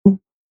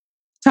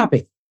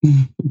Topic.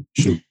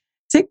 Shoot.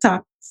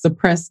 TikTok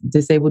suppressed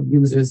disabled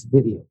users'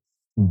 videos.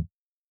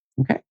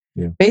 Okay.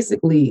 Yeah.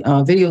 Basically,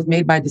 videos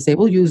made by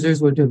disabled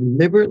users were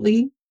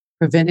deliberately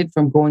prevented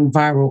from going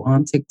viral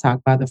on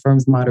TikTok by the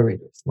firm's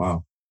moderators.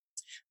 Wow.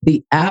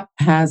 The app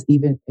has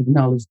even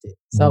acknowledged it.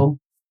 So,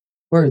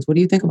 Words, what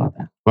do you think about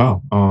that?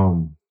 Wow.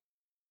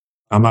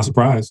 I'm not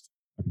surprised.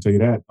 I can tell you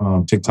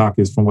that. TikTok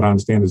is, from what I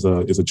understand, is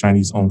a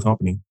Chinese-owned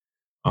company,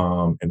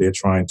 and they're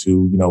trying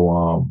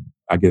to,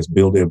 I guess,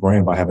 build their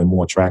brand by having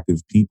more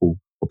attractive people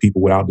or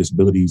people without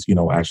disabilities,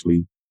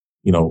 actually,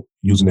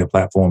 using their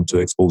platform to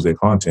expose their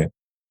content.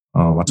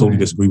 I totally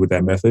disagree with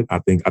that method. I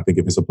think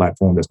if it's a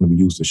platform that's going to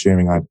be used for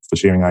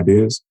sharing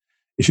ideas,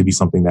 it should be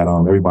something that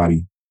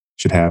everybody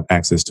should have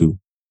access to.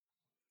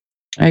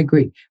 I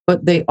agree.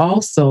 But they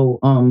also,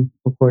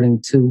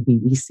 according to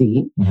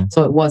BBC,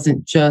 so it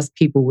wasn't just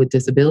people with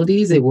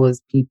disabilities, it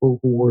was people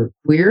who were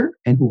queer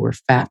and who were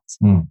fat,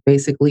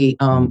 basically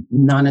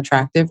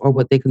non-attractive or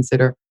what they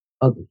consider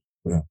ugly.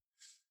 Yeah.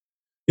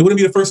 It wouldn't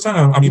be the first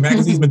time. I mean,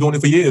 magazine's been doing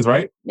it for years,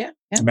 right? Yeah.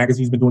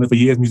 Magazine's been doing it for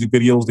years. Music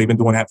videos, they've been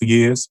doing that for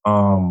years.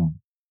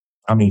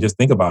 I mean, just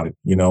think about it.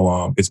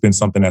 It's been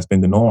something that's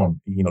been the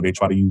norm. They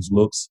try to use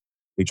looks.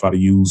 They try to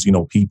use,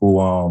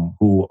 people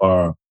who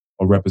are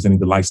representing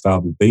the lifestyle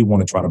that they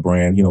want to try to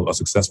brand, a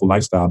successful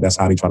lifestyle. That's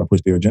how they try to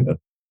push their agenda.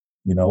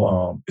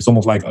 It's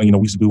almost like, we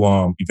used to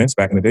do events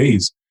back in the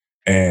days.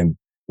 And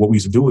what we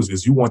used to do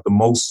is you want the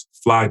most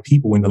fly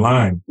people in the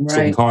line. Right. So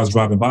when cars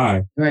driving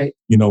by, right.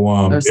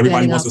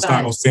 Everybody wants to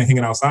start hanging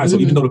outside. So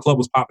even though the club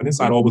was popping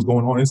inside, all was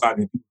going on inside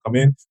and people come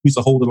in, we used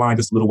to hold the line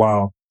just a little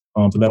while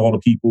to let all the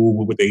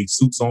people with their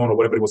suits on or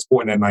whatever they were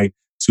sporting that night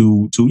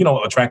to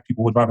attract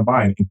people who are driving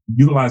by and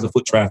utilize the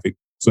foot traffic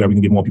so that we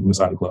can get more people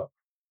inside the club.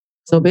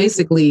 So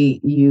basically,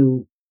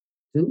 you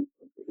do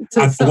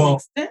to some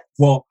extent.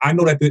 Well, I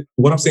know that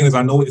what I'm saying is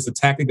I know it's a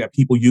tactic that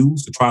people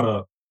use to try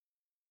to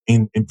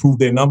improve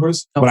their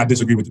numbers, but I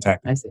disagree with the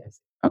tactic. I see.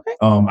 Okay.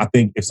 I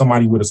think if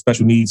somebody with a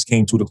special needs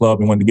came to the club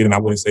and wanted to get in, I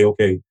wouldn't say,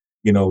 okay,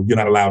 you're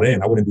not allowed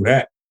in. I wouldn't do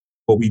that.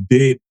 But we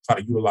did try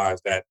to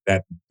utilize that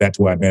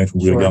to our advantage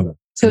when we were younger.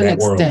 To an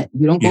extent.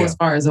 You don't go as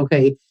far as,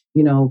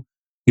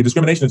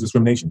 discrimination is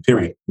discrimination,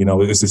 period.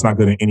 Right. It's not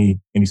good in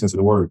any sense of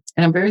the word.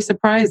 And I'm very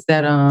surprised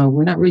that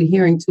we're not really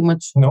hearing too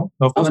much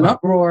of an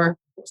uproar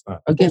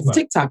against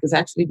TikTok. Is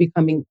actually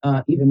becoming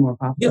even more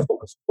popular. Yeah, of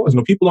course.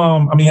 People.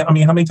 I mean, how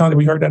many times have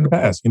we heard that in the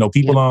past?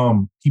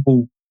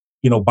 People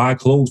buy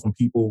clothes from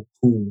people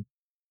who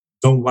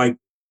don't like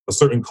a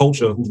certain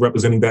culture who's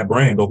representing that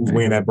brand or who's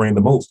wearing that brand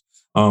the most.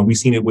 We've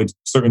seen it with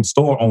certain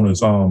store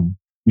owners.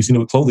 We've seen it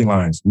with clothing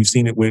lines. We've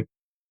seen it with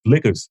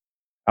liquors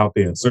out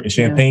there. Certain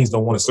champagnes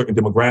don't want a certain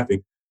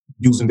demographic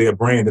using their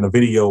brand in a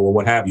video or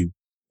what have you.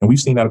 And we've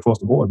seen that across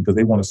the board because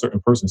they want a certain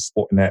person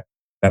sporting that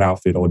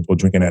outfit or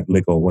drinking that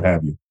liquor or what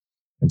have you.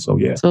 And so,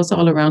 yeah. So it's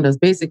all around us.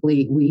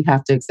 Basically, we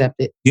have to accept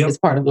it. Yep. It's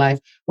part of life.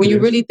 When you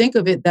really think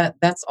of it,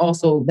 that's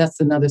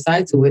another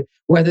side to it.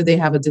 Whether they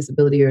have a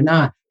disability or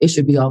not, it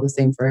should be all the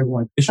same for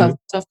everyone.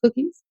 Tough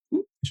cookies.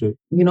 It should.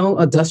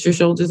 Dust your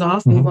shoulders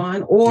off, move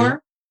on.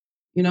 Or,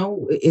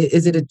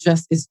 is it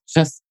just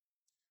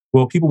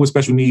well, people with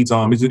special needs,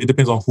 it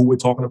depends on who we're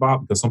talking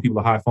about because some people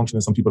are high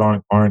functioning, some people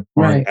aren't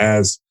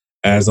as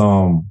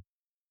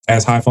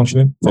high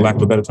functioning, for lack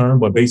of a better term.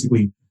 But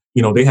basically,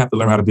 they have to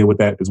learn how to deal with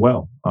that as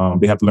well.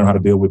 They have to learn how to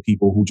deal with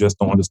people who just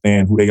don't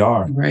understand who they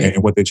are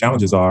and what their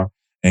challenges are,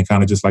 and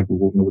kind of just like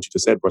what you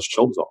just said, brush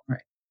your shoulders off. Right.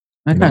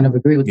 I kind of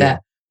agree with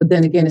that. But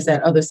then again, it's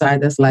that other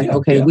side that's like,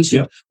 we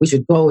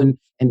should go and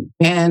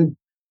ban,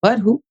 but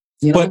who?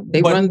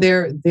 They run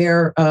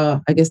their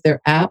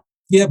app.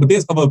 Yeah, but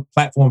there's other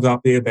platforms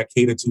out there that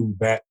cater to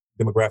that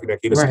demographic, that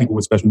cater to people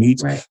with special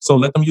needs. Right. So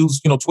let them use,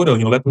 Twitter,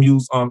 let them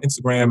use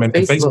Instagram and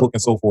Facebook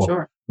and so forth.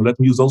 Sure. Let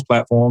them use those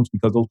platforms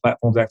because those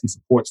platforms actually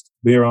supports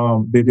their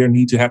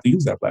need to have to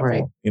use that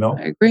platform.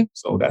 Right. I agree.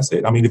 So that's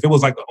it. I mean, if it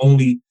was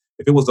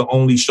the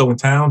only show in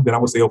town, then I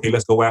would say, okay,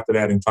 let's go after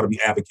that and try to be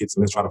advocates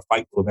and let's try to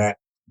fight for that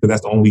because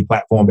that's the only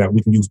platform that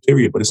we can use,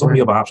 period. But there's so many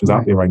other options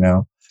out there right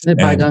now. Let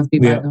bygones be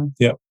bygones.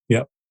 Yep.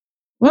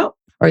 Well,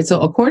 all right.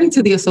 So according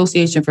to the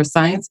Association for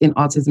Science in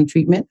Autism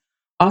Treatment,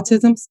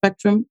 autism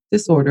spectrum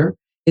disorder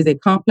is a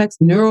complex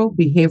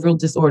neurobehavioral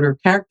disorder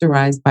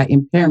characterized by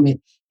impairment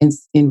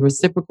in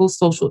reciprocal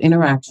social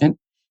interaction,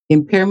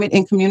 impairment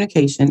in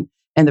communication,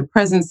 and the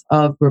presence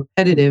of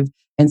repetitive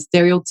and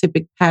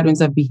stereotypic patterns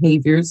of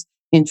behaviors,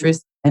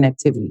 interests, and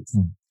activities.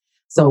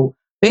 So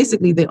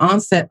basically, the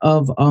onset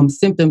of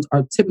symptoms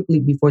are typically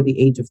before the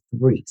age of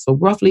 3. So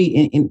roughly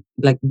in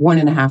like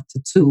 1.5 to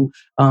 2,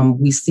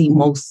 we see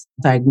most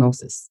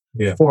diagnosis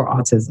for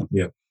autism.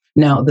 Yeah.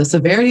 Now, the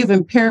severity of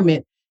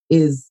impairment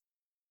is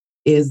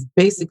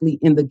basically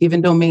in the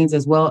given domains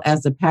as well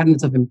as the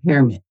patterns of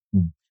impairment.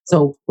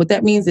 So what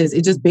that means is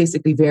it just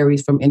basically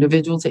varies from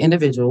individual to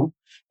individual.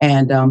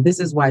 And this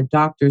is why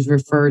doctors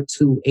refer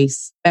to a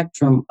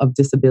spectrum of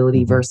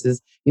disability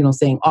versus,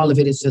 saying all of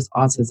it is just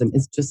autism.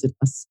 It's just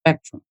a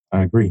spectrum.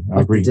 I agree.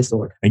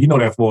 Disorder. And you know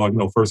that for,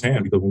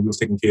 firsthand, because when we was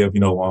taking care of,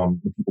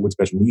 people with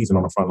special needs and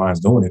on the front lines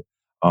doing it,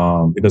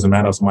 It doesn't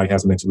matter if somebody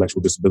has an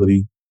intellectual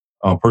disability.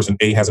 Person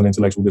A has an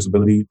intellectual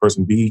disability,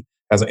 person B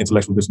has an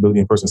intellectual disability,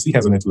 and person C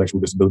has an intellectual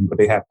disability, but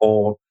they have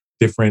all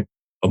different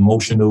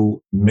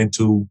emotional,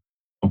 mental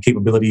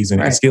capabilities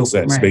and skill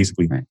sets,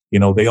 basically. Right. You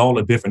know, they all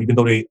are different. Even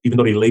though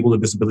they label the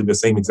disability the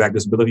same exact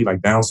disability,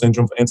 like Down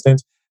syndrome, for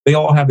instance, they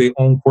all have their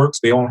own quirks.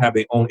 They all have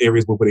their own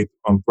areas where they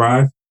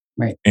thrive.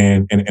 Right.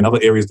 And other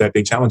areas that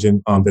they challenge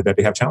in, that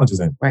they have challenges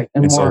in. Right.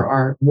 And more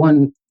are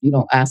one,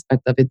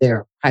 aspect of it,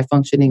 they're high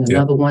functioning.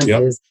 Another one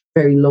is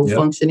very low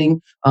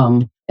functioning.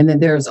 And then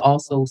there's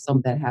also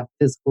some that have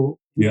physical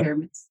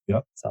impairments.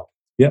 So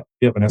and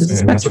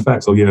that's a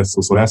fact. So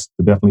so that's,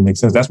 it definitely makes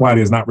sense. That's why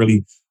there's not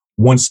really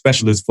one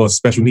specialist for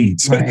special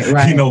needs. Right.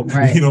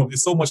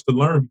 There's so much to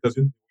learn, because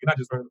you're not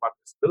just learning about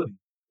the disability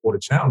or the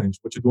challenge.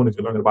 What you're doing is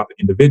you're learning about the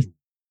individual.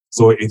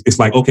 So it's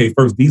like, okay,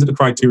 first, these are the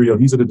criteria,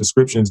 these are the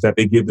descriptions that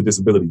they give the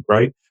disability,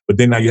 right? But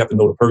then now you have to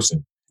know the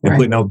person. And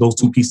putting out those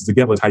two pieces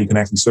together is how you can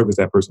actually service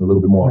that person a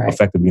little bit more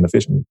effectively and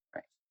efficiently.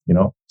 Right.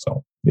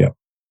 So yeah.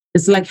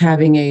 It's like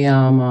having a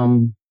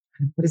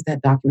what is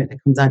that document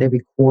that comes out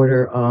every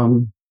quarter?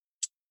 Now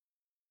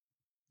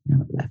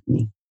it left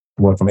me.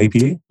 What, from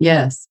APA?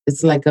 Yes.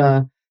 It's like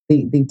the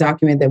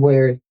document that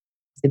where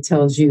it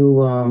tells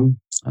you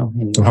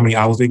anyway. So how many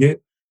hours they get?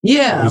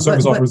 Yeah,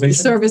 service authorization.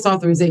 Service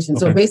authorization.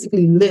 Okay. So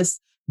basically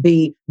lists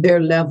their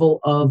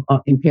level of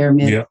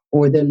impairment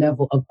or their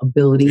level of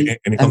ability,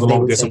 and it comes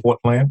along with their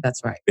support plan.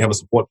 That's right. They have a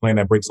support plan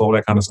that breaks all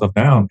that kind of stuff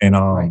down, and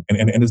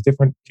and it's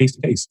different case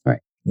to case. Right.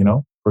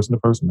 Person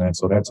to person, man.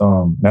 So that's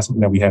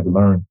something that we had to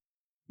learn.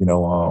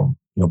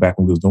 Back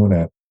when we was doing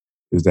that,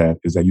 is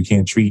that you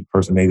can't treat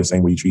person A the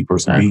same way you treat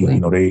person B.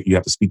 You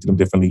have to speak to them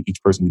differently. Each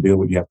person you deal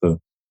with, you have to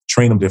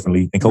train them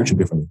differently and coach them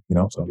differently,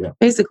 So yeah.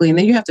 Basically, and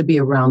then you have to be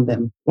around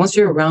them. Once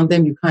you're around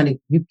them, you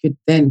could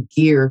then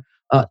gear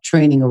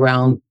training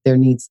around their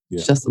needs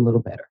just a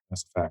little better.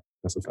 That's a fact.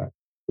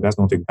 But that's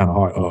going to take kind of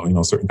heart,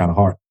 a certain kind of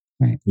heart.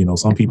 Right.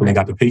 Some people ain't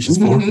got the patience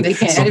for it. They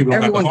can't. Some people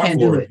Everyone got the heart can't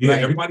for do it. it. Yeah,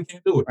 everybody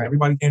can't do it. Right.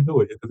 Everybody can't do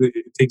it because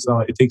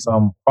it takes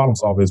problem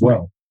solver as well.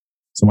 Right.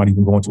 Somebody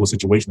can go into a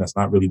situation that's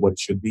not really what it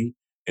should be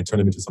and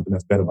turn it into something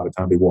that's better by the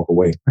time they walk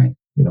away. Right.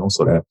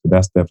 So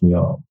that's definitely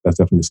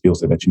a skill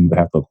set that you either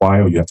have to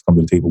acquire or you have to come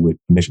to the table with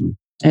initially.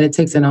 And it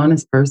takes an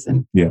honest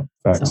person. Yeah,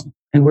 facts.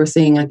 And we're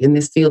seeing, like, in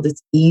this field,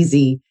 it's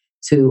easy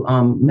to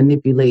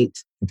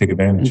manipulate and take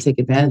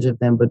advantage of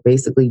them. But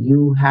basically,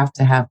 you have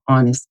to have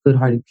honest,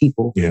 good-hearted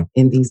people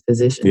in these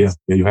positions.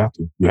 Yeah, you have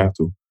to.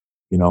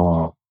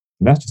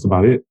 And that's just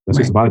about it. That's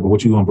just about it. But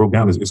what you broke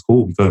down is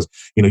cool, because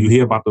you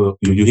hear about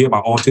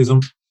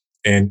autism,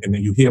 and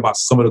then you hear about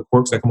some of the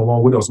quirks that come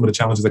along with it, or some of the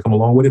challenges that come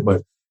along with it.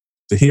 But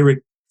to hear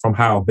it from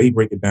how they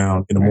break it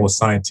down in a more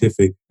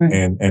scientific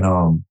and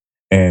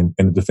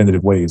a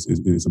definitive way is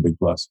a big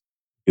plus.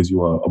 Gives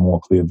you a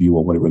more clear view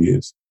of what it really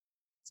is.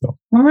 So,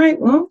 all right.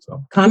 Well,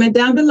 comment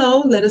down below.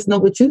 Let us know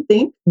what you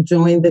think.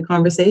 Join the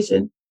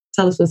conversation.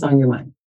 Tell us what's on your mind.